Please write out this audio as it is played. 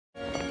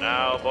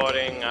Now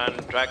boarding on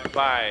track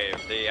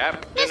 5, the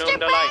Afternoon Mr.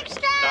 Delight,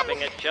 Bergstrom!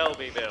 stopping at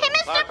Shelbyville. Hey,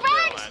 Mr.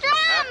 Bergstrom!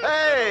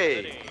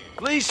 Hey,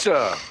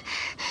 Lisa!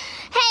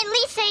 Hey,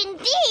 Lisa,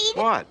 indeed.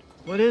 What?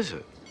 What is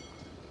it?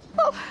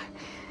 Well,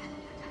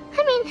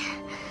 I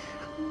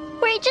mean,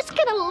 we're just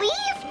gonna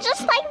leave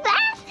just like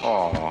that?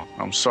 Oh,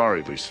 I'm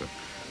sorry, Lisa.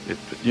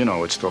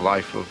 It's the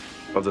life of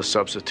the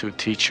substitute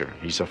teacher.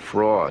 He's a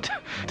fraud.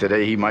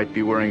 Today he might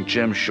be wearing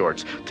gym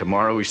shorts.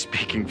 Tomorrow he's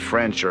speaking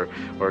French or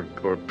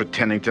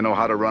pretending to know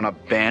how to run a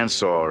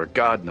bandsaw or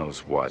God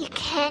knows what. You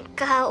can't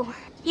go.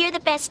 You're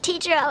the best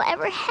teacher I'll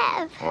ever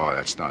have. Oh,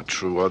 that's not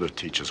true. Other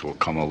teachers will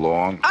come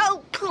along.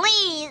 Oh,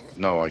 please.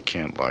 No, I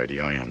can't lie to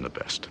you. I am the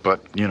best.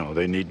 But,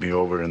 they need me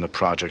over in the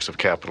projects of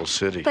Capital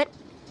City. But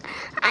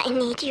I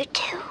need you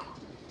too.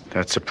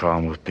 That's the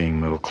problem with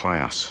being middle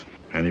class.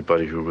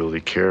 Anybody who really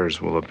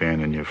cares will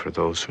abandon you for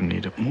those who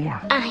need it more.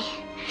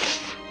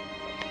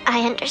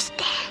 I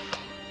understand.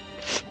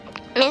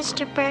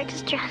 Mr.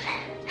 Bergstrom,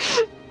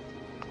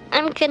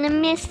 I'm gonna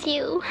miss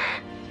you.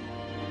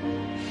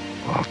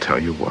 Well, I'll tell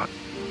you what.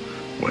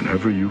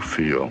 Whenever you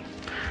feel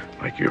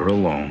like you're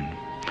alone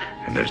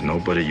and there's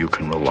nobody you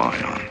can rely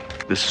on,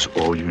 this is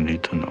all you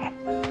need to know.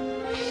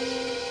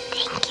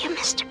 Thank you,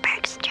 Mr.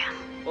 Bergstrom.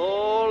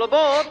 All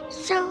aboard!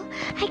 So,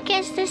 I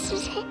guess this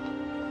is it.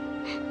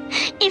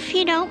 If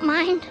you don't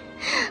mind,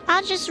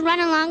 I'll just run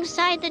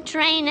alongside the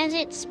train as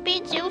it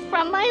speeds you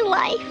from my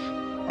life.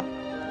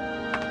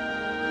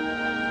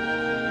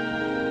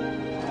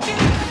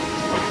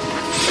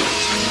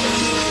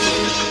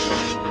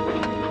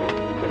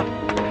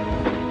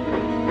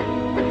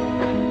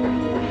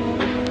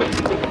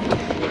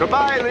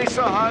 Goodbye,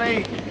 Lisa,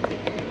 honey.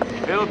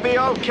 It'll be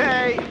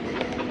okay.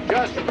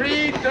 Just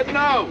read the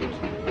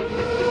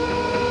note.